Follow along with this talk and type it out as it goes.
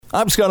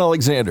I'm Scott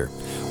Alexander.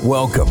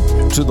 Welcome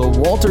to the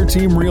Walter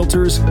Team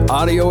Realtors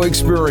audio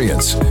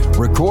experience,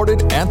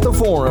 recorded at the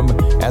Forum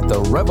at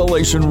the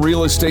Revelation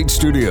Real Estate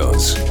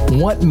Studios.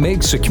 What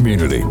makes a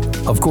community?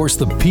 Of course,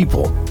 the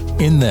people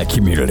in that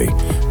community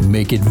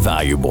make it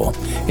valuable.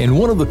 And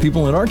one of the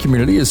people in our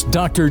community is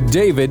Dr.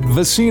 David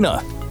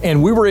Vicena.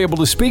 And we were able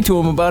to speak to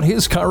him about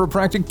his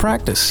chiropractic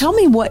practice. Tell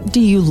me, what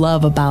do you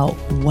love about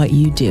what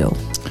you do?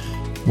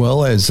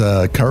 Well, as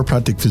a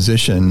chiropractic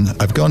physician,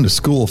 I've gone to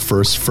school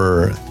first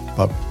for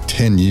about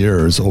 10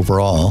 years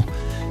overall.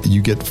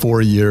 You get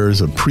 4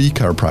 years of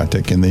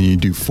pre-chiropractic, and then you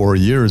do 4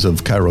 years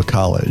of chiro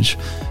college.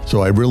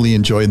 So I really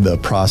enjoyed the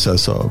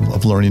process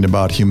of learning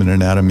about human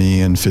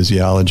anatomy and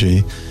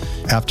physiology.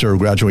 After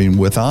graduating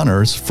with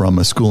honors from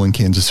a school in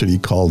Kansas City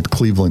called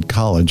Cleveland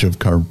College of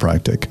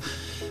Chiropractic,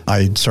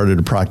 I started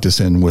to practice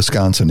in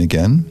Wisconsin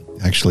again,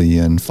 actually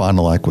in Fond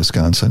du Lac,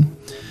 Wisconsin.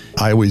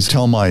 I always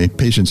tell my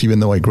patients, even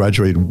though I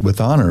graduated with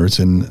honors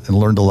and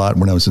learned a lot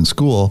when I was in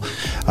school,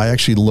 I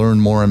actually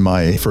learned more in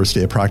my first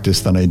day of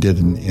practice than I did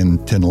in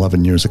 10,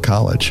 11 years of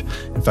college.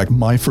 In fact,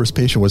 my first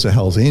patient was a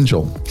Hell's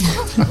Angel,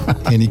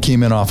 and he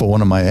came in off of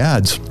one of my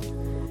ads.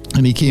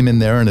 And he came in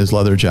there in his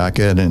leather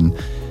jacket and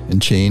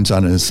chains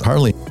on his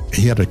Harley.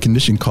 He had a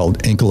condition called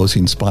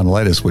ankylosing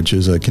spondylitis, which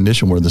is a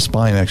condition where the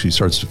spine actually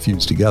starts to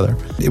fuse together.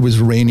 It was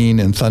raining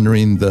and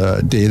thundering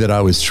the day that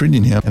I was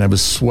treating him, and I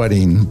was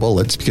sweating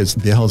bullets because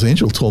the Hell's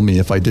Angel told me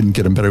if I didn't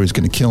get him better, he was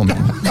going to kill me.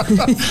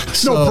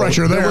 No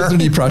pressure there. There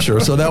wasn't any pressure.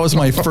 So that was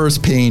my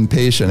first paying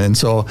patient. And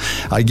so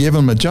I gave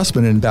him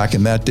adjustment. And back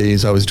in that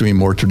days, I was doing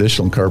more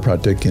traditional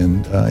chiropractic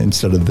and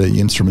instead of the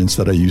instruments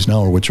that I use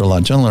now, which are a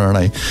lot gentler. And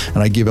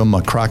I gave him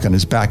a crock on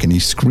his back, and he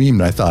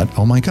screamed. I thought,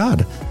 oh my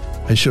God,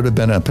 I should have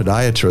been a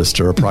podiatrist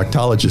or a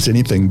proctologist,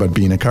 anything but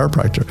being a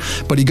chiropractor.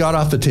 But he got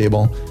off the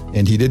table,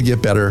 and he did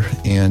get better,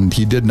 and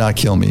he did not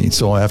kill me.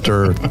 So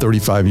after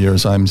 35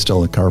 years, I'm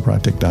still a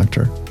chiropractic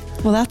doctor.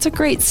 Well, that's a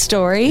great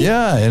story.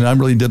 Yeah, and I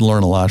really did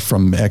learn a lot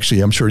from, actually,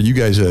 I'm sure you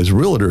guys as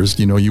realtors,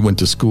 you went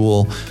to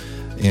school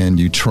and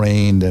you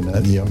trained, and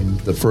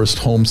the first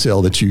home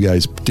sale that you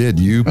guys did,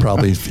 you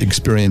probably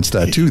experienced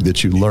that too,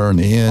 that you learn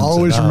in.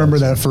 Always remember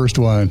that first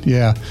one.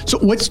 Yeah. So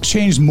what's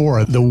changed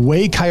more, the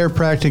way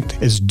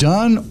chiropractic is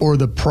done or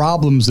the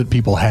problems that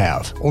people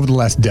have over the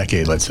last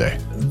decade, let's say?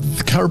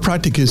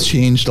 Chiropractic has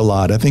changed a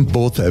lot. I think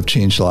both have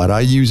changed a lot. I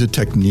use a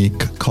technique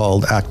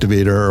called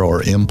activator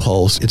or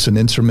impulse. It's an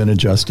instrument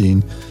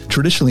adjusting.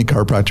 Traditionally,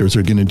 chiropractors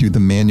are going to do the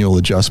manual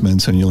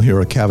adjustments, and you'll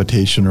hear a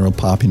cavitation or a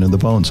popping of the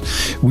bones.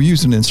 We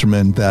use an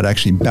instrument that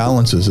actually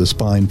balances the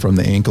spine from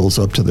the ankles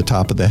up to the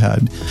top of the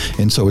head.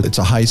 And so it's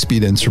a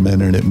high-speed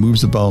instrument, and it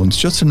moves the bones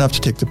just enough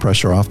to take the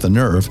pressure off the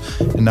nerve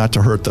and not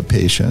to hurt the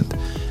patient.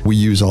 We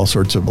use all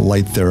sorts of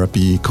light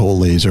therapy,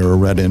 cold laser,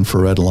 red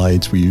infrared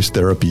lights. We use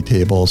therapy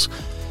tables.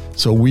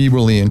 So we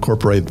really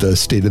incorporate the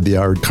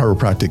state-of-the-art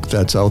chiropractic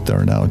that's out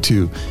there now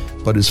too.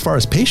 But as far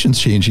as patients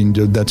changing,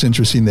 that's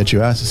interesting that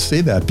you asked to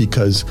say that,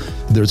 because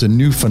there's a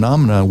new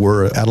phenomena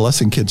where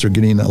adolescent kids are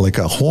getting like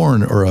a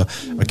horn or a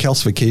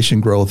calcification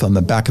growth on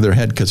the back of their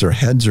head because their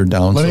heads are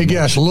down. Let me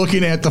guess,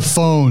 looking at the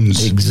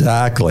phones.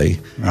 Exactly.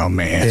 Oh,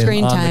 man. And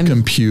Screen on time. the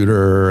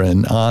computer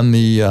and on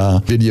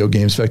the video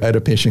games. In fact, I had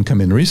a patient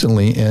come in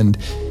recently, and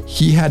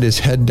he had his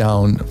head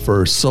down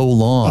for so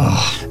long.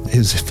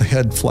 His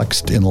head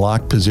flexed in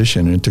locked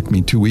position, and it took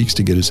me 2 weeks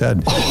to get his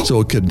head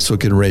so it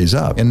could raise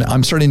up. And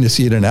I'm starting to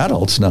see it in adults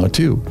now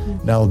too.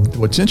 Now,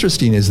 what's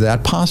interesting is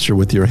that posture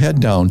with your head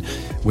down.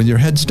 When your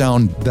head's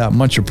down that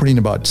much, you're putting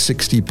about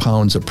 60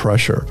 pounds of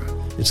pressure.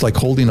 It's like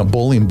holding a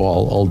bowling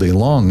ball all day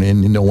long,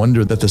 and no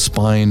wonder that the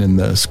spine and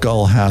the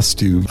skull has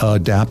to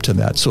adapt to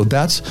that. So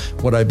that's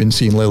what I've been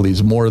seeing lately,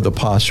 is more of the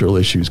postural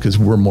issues, because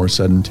we're more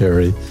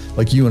sedentary.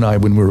 Like you and I,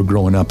 when we were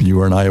growing up, you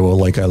were in Iowa,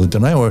 like I lived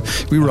in Iowa,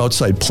 we were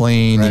outside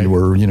playing, and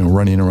we're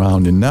running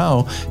around. And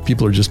now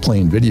people are just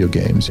playing video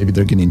games. Maybe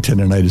they're getting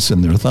tendonitis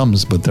in their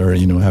thumbs, but they're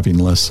having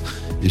less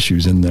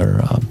issues in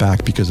their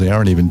back because they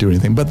aren't even doing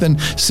anything. But then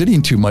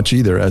sitting too much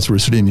either, as we're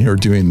sitting here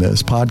doing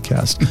this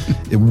podcast,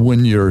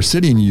 when you're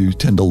sitting, you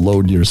tend to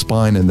load your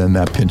spine, and then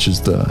that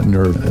pinches the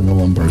nerve in the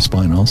lumbar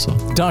spine also.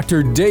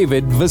 Dr.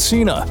 David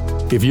Vicena.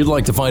 If you'd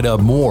like to find out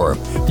more,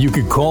 you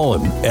could call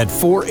him at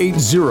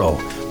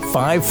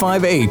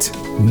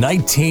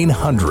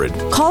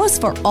 480-558-1900. Call us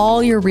for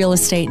all your real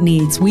estate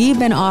needs. We've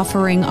been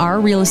offering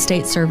our real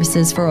estate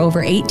services for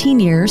over 18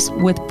 years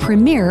with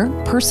premier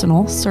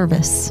personal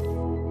service.